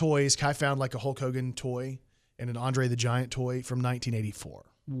 I have toys. Kai found like a Hulk Hogan toy and an Andre the Giant toy from 1984.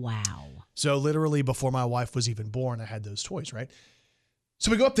 Wow. So literally before my wife was even born, I had those toys, right?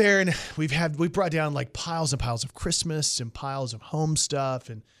 So we go up there and we brought down like piles and piles of Christmas and piles of home stuff,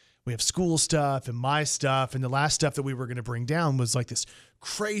 and we have school stuff and my stuff. And the last stuff that we were going to bring down was like this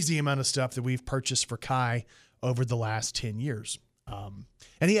crazy amount of stuff that we've purchased for Kai over the last 10 years.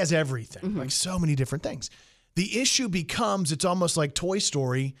 And he has everything, like so many different things. The issue becomes, it's almost like Toy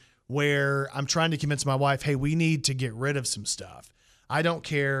Story, where I'm trying to convince my wife, hey, we need to get rid of some stuff. I don't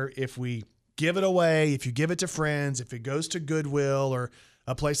care if we give it away, if you give it to friends, if it goes to Goodwill or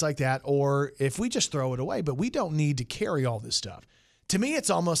a place like that, or if we just throw it away, but we don't need to carry all this stuff. To me, it's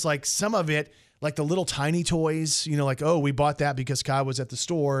almost like some of it, like the little tiny toys, you know, like, oh, we bought that because Kai was at the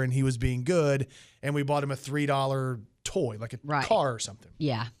store and he was being good, and we bought him a $3 toy, like a car or something.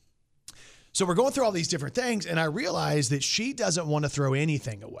 Yeah. So we're going through all these different things, and I realize that she doesn't want to throw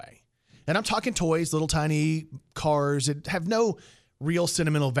anything away. And I'm talking toys, little tiny cars that have no real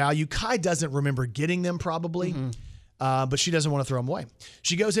sentimental value. Kai doesn't remember getting them probably, but she doesn't want to throw them away.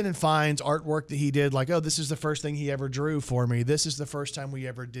 She goes in and finds artwork that he did, like, oh, this is the first thing he ever drew for me. This is the first time we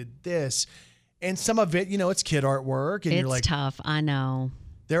ever did this. And some of it, you know, it's kid artwork. And It's you're like, tough. I know.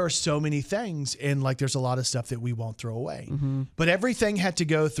 there are so many things, and like there's a lot of stuff that we won't throw away. But everything had to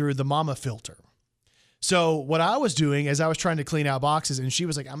go through the mama filter. So what I was doing is I was trying to clean out boxes, and she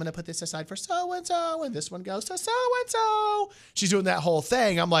was like, I'm going to put this aside for so-and-so, and this one goes to so-and-so. She's doing that whole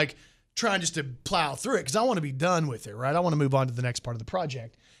thing. I'm like trying just to plow through it because I want to be done with it, right? I want to move on to the next part of the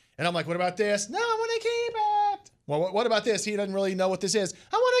project. And I'm like, what about this? No, I want to keep it. Well, what about this? He doesn't really know what this is.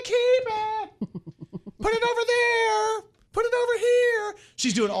 I want to keep it. Put it over there. Put it over here.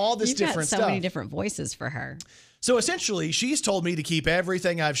 She's doing all this different stuff. You've got so many different voices for her. So essentially, she's told me to keep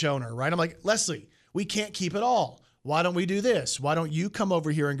everything I've shown her, right? I'm like, Leslie, we can't keep it all. Why don't we do this? Why don't you come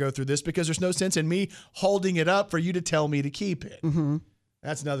over here and go through this? Because there's no sense in me holding it up for you to tell me to keep it. Mm-hmm.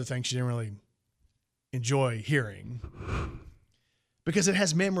 That's another thing she didn't really enjoy hearing. Because it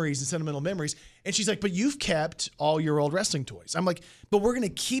has memories and sentimental memories. And she's like, but you've kept all your old wrestling toys. I'm like, but we're going to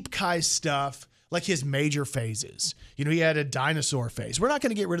keep Kai's stuff, like his major phases. You know, he had a dinosaur phase. We're not going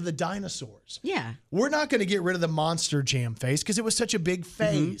to get rid of the dinosaurs. Yeah. We're not going to get rid of the Monster Jam phase because it was such a big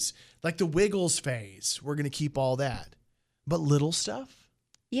phase. Like the Wiggles phase. We're going to keep all that. But little stuff?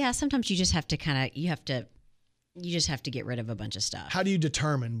 Yeah, sometimes you just have to you just have to get rid of a bunch of stuff. How do you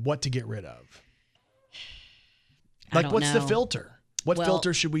determine what to get rid of? I Like, don't what's the know. filter? What Well,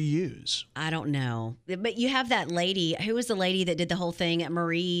 filter should we use? I don't know. But you have that lady. Who was the lady that did the whole thing?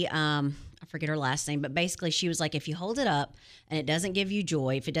 Marie, I forget her last name, but basically she was like, if you hold it up and it doesn't give you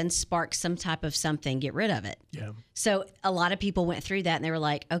joy, if it doesn't spark some type of something, get rid of it. Yeah. So a lot of people went through that and they were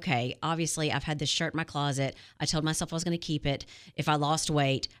like, okay, obviously I've had this shirt in my closet. I told myself I was going to keep it. If I lost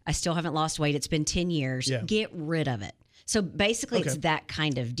weight, I still haven't lost weight. It's been 10 years. Yeah. Get rid of it. So basically it's that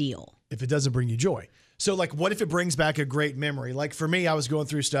kind of deal. If it doesn't bring you joy. So like, what if it brings back a great memory? Like for me, I was going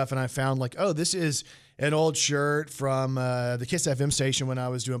through stuff and I found like, oh, this is an old shirt from the Kiss FM station when I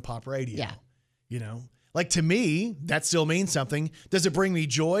was doing pop radio. Yeah. You know, like to me, that still means something. Does it bring me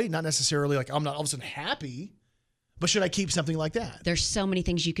joy? Not necessarily like I'm not all of a sudden happy, but should I keep something like that? There's so many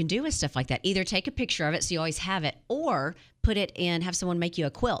things you can do with stuff like that. Either take a picture of it so you always have it, or put it in, have someone make you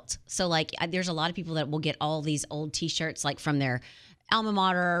a quilt. So like there's a lot of people that will get all these old T-shirts like from their alma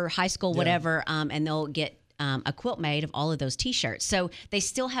mater, high school, whatever, and they'll get a quilt made of all of those T-shirts. So they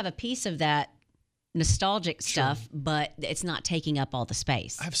still have a piece of that nostalgic stuff, but it's not taking up all the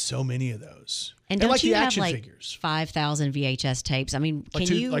space. I have so many of those. And don't like you the have action like figures. 5,000 VHS tapes? I mean, Like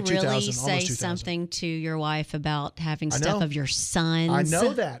can you like really 2,000, say almost 2,000. something to your wife about having I stuff know. of your sons? I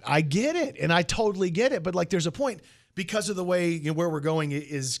know that. I get it. And I totally get it. But like there's a point because of the way where we're going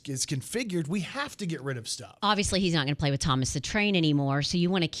is configured, we have to get rid of stuff. Obviously, he's not going to play with Thomas the Train anymore. So you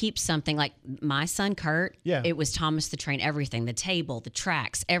want to keep something like my son, Kurt. Yeah. It was Thomas the Train, everything, the table, the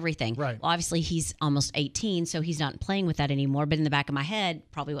tracks, everything. Right. Well, obviously, he's almost 18, so he's not playing with that anymore. But in the back of my head,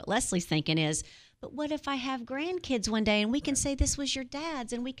 probably what Leslie's thinking is, but what if I have grandkids one day and we can say this was your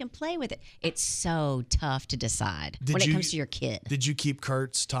dad's and we can play with it? It's so tough to decide when it comes to your kid. Did you keep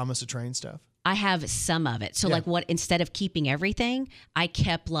Kurt's Thomas the Train stuff? I have some of it. So Yeah. like what, instead of keeping everything, I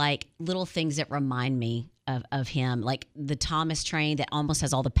kept like little things that remind me of him, like the Thomas train that almost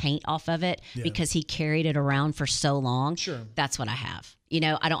has all the paint off of it because he carried it around for so long. Sure. That's what I have. You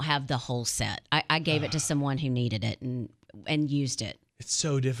know, I don't have the whole set. I gave it to someone who needed it and used it. It's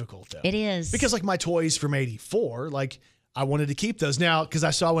so difficult though. It is. Because like my toys from 84, like I wanted to keep those now because I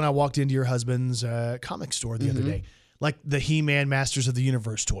saw when I walked into your husband's comic store the other day, like the He-Man Masters of the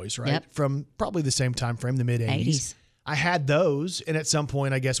Universe toys, right? Yep. From probably the same time frame, the mid 80s. 80s. I had those, and at some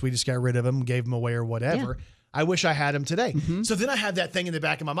point, I guess we just got rid of them, gave them away or whatever. I wish I had them today. So then I had that thing in the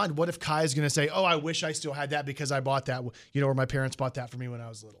back of my mind. What if Kai is going to say, oh, I wish I still had that because I bought that, you know, or my parents bought that for me when I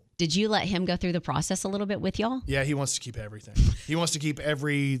was little. Did you let him go through the process a little bit with y'all? Yeah, he wants to keep everything. He wants to keep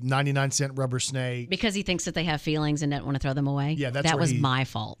every 99-cent rubber snake. Because he thinks that they have feelings and doesn't want to throw them away? Yeah, that's that where was he- my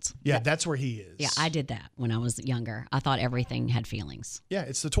fault. Yeah, that's where he is. Yeah, I did that when I was younger. I thought everything had feelings. Yeah,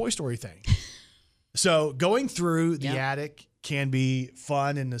 it's the Toy Story thing. So going through the attic can be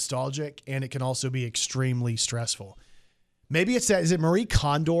fun and nostalgic, and it can also be extremely stressful. Maybe it's that. Is it Marie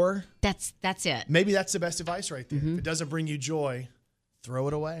Kondo? That's it. Maybe that's the best advice right there. If it doesn't bring you joy, throw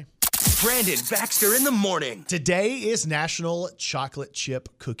it away. Brandon Baxter in the morning. Today is National Chocolate Chip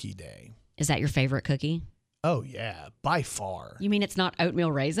Cookie Day. Is that your favorite cookie? Oh, yeah, by far. You mean it's not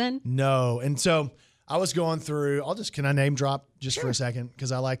oatmeal raisin? No. And so I was going through, can I name drop just for a second?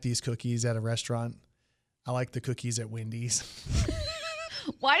 Because I like these cookies at a restaurant. I like the cookies at Wendy's.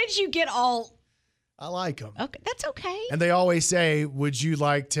 Why did you get all... I like them. Okay, that's okay. And they always say, would you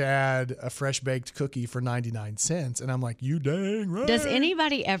like to add a fresh baked cookie for 99 cents? And I'm like, you dang right. Does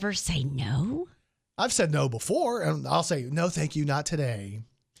anybody ever say no? I've said no before, and I'll say, no, thank you, not today.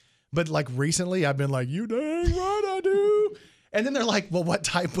 But like recently, I've been like, you dang right, I do. And then they're like, well, what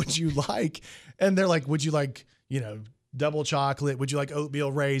type would you like? And they're like, would you like, double chocolate? Would you like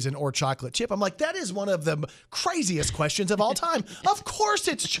oatmeal raisin or chocolate chip? I'm like, that is one of the craziest questions of all time. Of course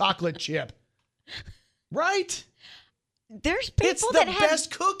it's chocolate chip. Right? There's people it's that the have...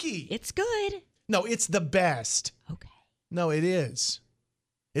 best cookie. It's good. No, it's the best. Okay. No, it is.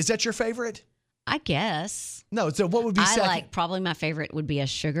 Is that your favorite? I guess. No, so what would be second? Probably my favorite would be a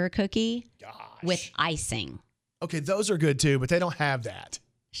sugar cookie with icing. Okay, those are good too, but they don't have that.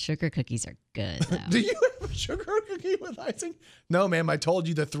 Sugar cookies are good, though. Do you have a sugar cookie with icing? No, ma'am. I told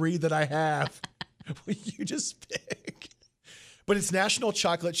you the 3 that I have. You just pick. But it's National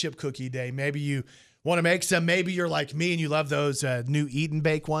Chocolate Chip Cookie Day. Maybe you want to make some. Maybe you're like me and you love those new Eat and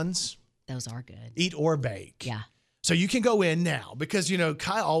Bake ones. Those are good. Eat or bake. Yeah. So you can go in now because,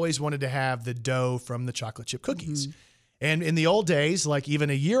 Kai always wanted to have the dough from the chocolate chip cookies. Mm-hmm. And in the old days, like even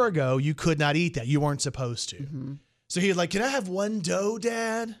a year ago, you could not eat that. You weren't supposed to. Mm-hmm. So he'd like, can I have one dough,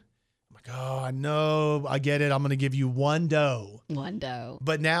 Dad? I'm like, oh, I know. I get it. I'm going to give you one dough. One dough.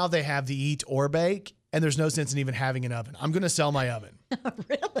 But now they have the eat or bake, and there's no sense in even having an oven. I'm going to sell my oven.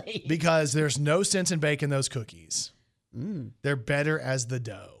 Really? Because there's no sense in baking those cookies. They're better as the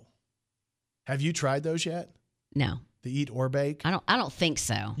dough. Have you tried those yet? No. The eat or bake? I don't think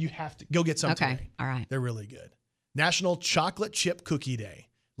so. You have to. Go get some today. Okay. All right. They're really good. National Chocolate Chip Cookie Day.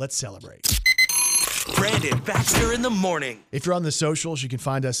 Let's celebrate. Brandon Baxter in the morning. If you're on the socials, you can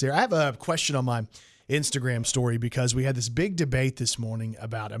find us there. I have a question on my Instagram story because we had this big debate this morning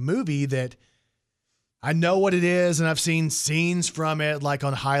about a movie that I know what it is and I've seen scenes from it like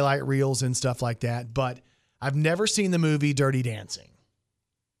on highlight reels and stuff like that, but I've never seen the movie Dirty Dancing.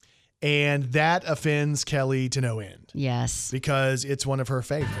 And that offends Kelly to no end. Yes. Because it's one of her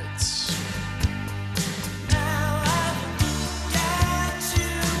favorites.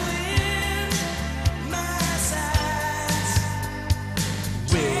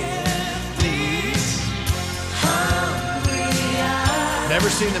 Never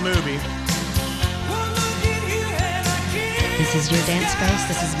seen the movie. This is your dance space.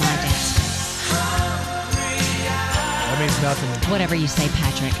 This is my dance space. That means nothing. Whatever you say,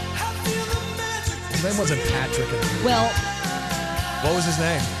 Patrick. His name wasn't Patrick. Well, what was his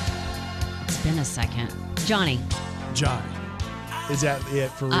name? It's been a second. Johnny. Johnny. Is that it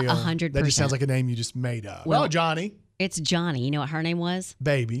for real? 100%. That just sounds like a name you just made up. Well, Johnny. It's Johnny. You know what her name was?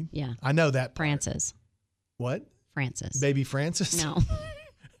 Baby. Yeah. I know that part. Frances. What? Frances. Baby Frances? No.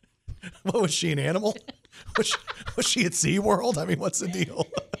 What, was she an animal? Was she at SeaWorld? I mean, what's the deal?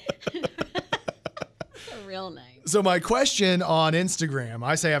 A real name. So my question on Instagram,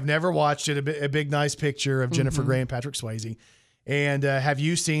 I say I've never watched it, a big nice picture of Jennifer Grey and Patrick Swayze. And have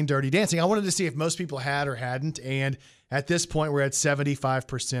you seen Dirty Dancing? I wanted to see if most people had or hadn't. And at this point, we're at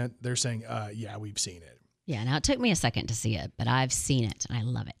 75%. They're saying, yeah, we've seen it. Yeah, now it took me a second to see it, but I've seen it and I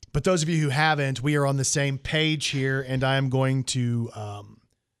love it. But those of you who haven't, we are on the same page here, and I am going to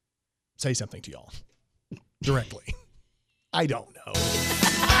say something to y'all directly. I don't know.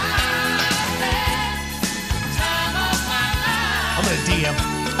 I'm going to DM.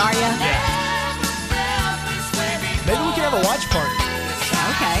 Are you? Yeah. Maybe we can have a watch party.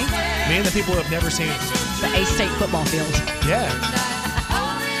 Okay. Me and the people who have never seen it. The A-State football field. Yeah.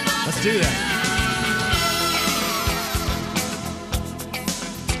 Let's do that.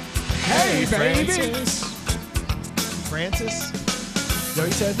 Hey, Francis. Francis? Is that what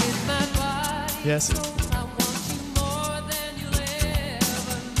you said? Yes.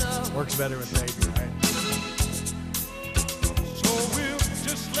 Works better with baby, right?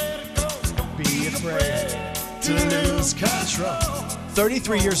 Be afraid to lose control.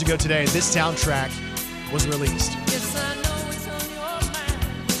 33 years ago today, this soundtrack was released.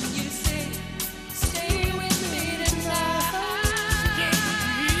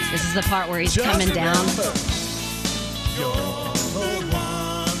 This is the part where he's coming down.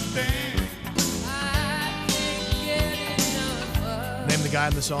 Name the guy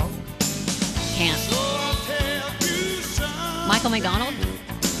in the song? Can't. Michael McDonald?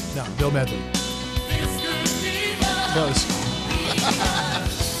 No, Bill Medley. Close.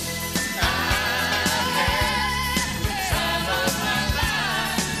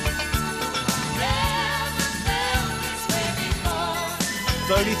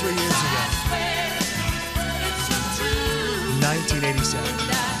 $33 years ago. 1987.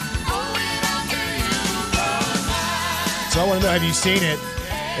 So I want to know, have you seen it?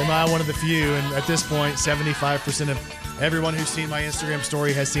 Am I one of the few? And at this point, 75% of everyone who's seen my Instagram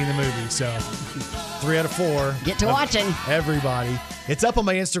story has seen the movie. So 3 out of 4. Get to watching. Everybody. It's up on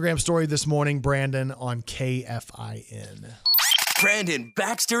my Instagram story this morning, Brandon, on KFIN. Brandon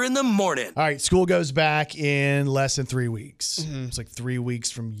Baxter in the morning. All right, school goes back in less than 3 weeks. It's like 3 weeks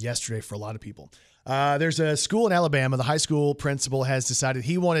from yesterday for a lot of people. There's a school in Alabama. The high school principal has decided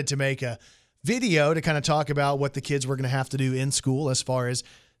he wanted to make a video to kind of talk about what the kids were going to have to do in school as far as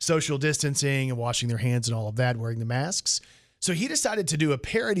social distancing and washing their hands and all of that, wearing the masks. So he decided to do a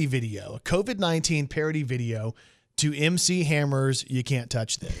parody video, a COVID-19 parody video to MC Hammer's You Can't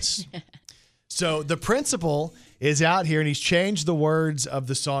Touch This. So the principal is out here and he's changed the words of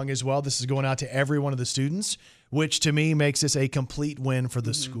the song as well. This is going out to every one of the students, which to me makes this a complete win for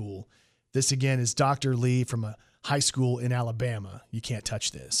the school. This again is Dr. Lee from a high school in Alabama. You can't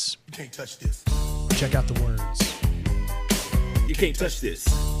touch this. You can't touch this. Check out the words. You can't touch this.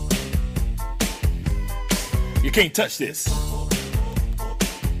 You can't touch this. You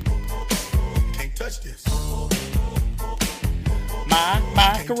can't touch this.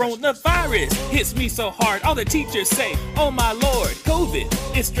 My coronavirus hits me so hard. All the teachers say, oh my Lord,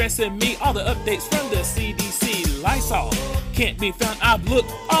 COVID is stressing me. All the updates from the CDC, Lysol can't be found. I've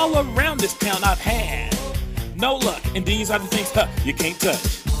looked all around this town. I've had no luck. And these are the things you can't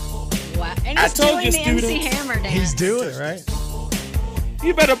touch. Wow. And I he's told doing you, the students. MC Hammer dance. He's doing it, right?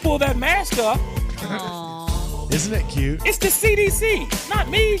 You better pull that mask up. Aww. Isn't it cute? It's the CDC, not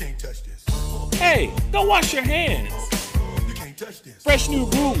me. You can't touch this. Hey, go wash your hands. You can't touch this. Fresh new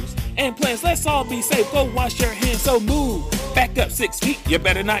rules and plans. Let's all be safe. Go wash your hands. So move back up 6 feet. You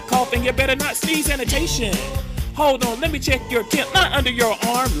better not cough and you better not sneeze. Sanitation. Hold on, let me check your temp. Not under your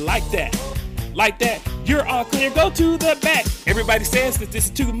arm like that. Like that. You're all clear. Go to the back. Everybody says that this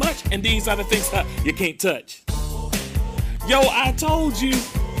is too much, and these are the things you can't touch. Yo, I told you.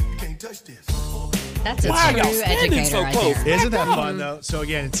 You can't touch this. That's a Why true y'all standing educator so right close? there. Isn't that fun, though? So,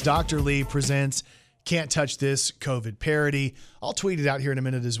 again, it's Dr. Lee presents Can't Touch This COVID parody. I'll tweet it out here in a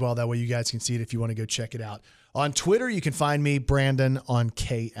minute as well. That way you guys can see it if you want to go check it out. On Twitter, you can find me, Brandon, on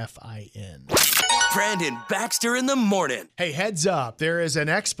KFIN. Brandon Baxter in the morning. Hey, heads up. There is an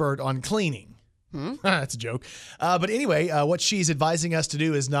expert on cleaning. That's a joke. But anyway, what she's advising us to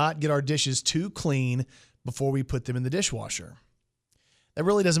do is not get our dishes too clean before we put them in the dishwasher. That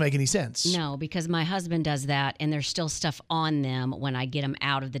really doesn't make any sense. No, because my husband does that, and there's still stuff on them when I get them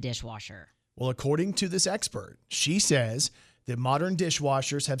out of the dishwasher. Well, according to this expert, she says that modern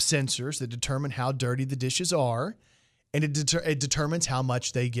dishwashers have sensors that determine how dirty the dishes are, and it determines how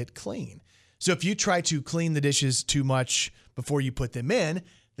much they get clean. So if you try to clean the dishes too much before you put them in,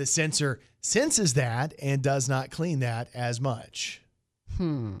 the sensor senses that and does not clean that as much.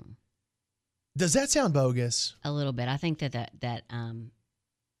 Does that sound bogus? A little bit. I think that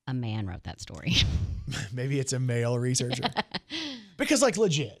a man wrote that story. Maybe it's a male researcher. Because, like,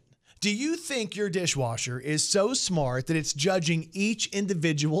 legit, do you think your dishwasher is so smart that it's judging each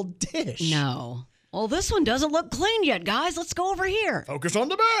individual dish? No. Well, this one doesn't look clean yet, guys. Let's go over here. Focus on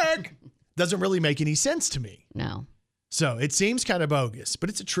the bag. Doesn't really make any sense to me. No. So it seems kind of bogus, but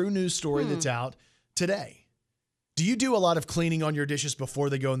it's a true news story that's out today. Do you do a lot of cleaning on your dishes before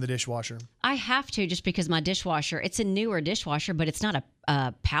they go in the dishwasher? I have to, just because my dishwasher, it's a newer dishwasher, but it's not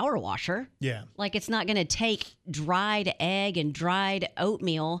a power washer. Yeah. Like, it's not going to take dried egg and dried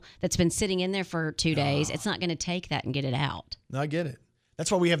oatmeal that's been sitting in there for 2 days. It's not going to take that and get it out. No, I get it.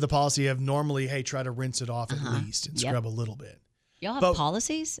 That's why we have the policy of normally, hey, try to rinse it off at least and scrub a little bit. Y'all have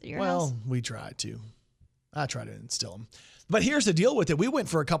policies at your house? Well, we try to. I try to instill them. But here's the deal with it. We went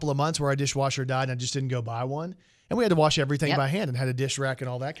for a couple of months where our dishwasher died and I just didn't go buy one. And we had to wash everything by hand and had a dish rack and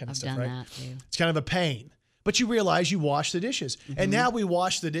all that kind of stuff, done right? that too. It's kind of a pain. But you realize you wash the dishes. And now we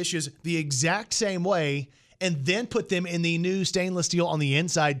wash the dishes the exact same way and then put them in the new stainless steel on the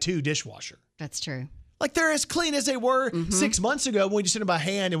inside too dishwasher. That's true. Like, they're as clean as they were 6 months ago when we just did them by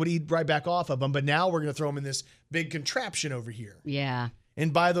hand and would eat right back off of them. But now we're going to throw them in this big contraption over here. Yeah.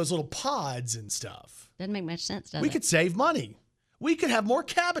 And buy those little pods and stuff. Doesn't make much sense, does it? We could save money. We could have more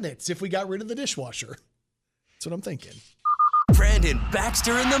cabinets if we got rid of the dishwasher. That's what I'm thinking. Brandon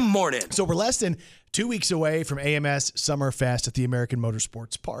Baxter in the morning. So we're less than 2 weeks away from AMS Summerfest at the American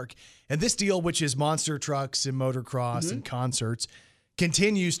Motorsports Park. And this deal, which is monster trucks and motocross and concerts,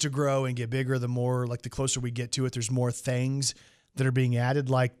 continues to grow and get bigger the more, like, the closer we get to it. There's more things that are being added.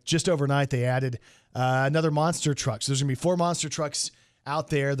 Like, just overnight, they added another monster truck. So there's going to be 4 monster trucks out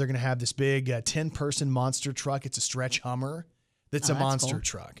there. They're going to have this big 10-person monster truck. It's a stretch Hummer that's a monster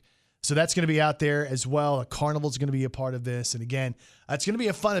truck. So that's going to be out there as well. A carnival's going to be a part of this. And again, it's going to be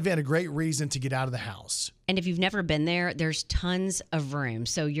a fun event, a great reason to get out of the house. And if you've never been there, there's tons of room.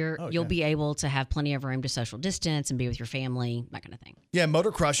 So you'll be able to have plenty of room to social distance and be with your family, that kind of thing. Yeah,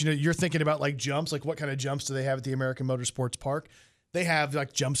 motocross, you're thinking about, like, jumps. Like, what kind of jumps do they have at the American Motorsports Park? They have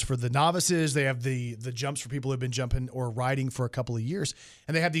like jumps for the novices. They have the jumps for people who've been jumping or riding for a couple of years.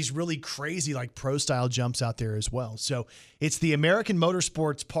 And they have these really crazy like pro style jumps out there as well. So it's the American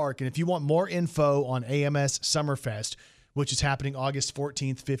Motorsports Park. And if you want more info on AMS Summerfest, which is happening August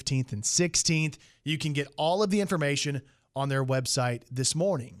 14th, 15th, and 16th, you can get all of the information on their website this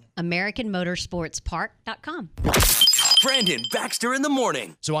morning. AmericanMotorsportsPark.com. Brandon Baxter in the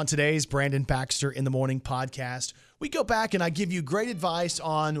morning. So on today's Brandon Baxter in the Morning podcast, we go back and I give you great advice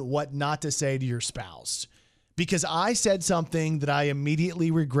on what not to say to your spouse. Because I said something that I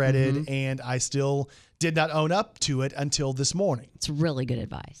immediately regretted and I still did not own up to it until this morning. It's really good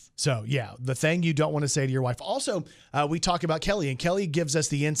advice. So yeah, the thing you don't want to say to your wife. Also, we talk about Kelly, and Kelly gives us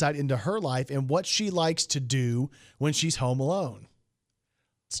the insight into her life and what she likes to do when she's home alone.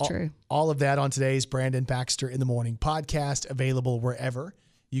 It's true. All of that on today's Brandon Baxter in the Morning podcast, available wherever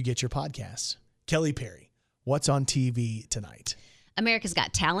you get your podcasts. Kelly Perry, what's on TV tonight? America's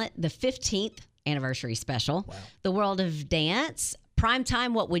Got Talent, the 15th anniversary special. Wow. The World of Dance,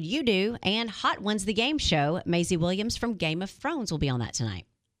 Primetime, What Would You Do? And Hot Ones, the game show. Maisie Williams from Game of Thrones will be on that tonight.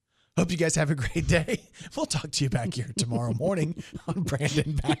 Hope you guys have a great day. We'll talk to you back here tomorrow morning on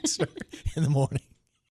Brandon Baxter in the Morning.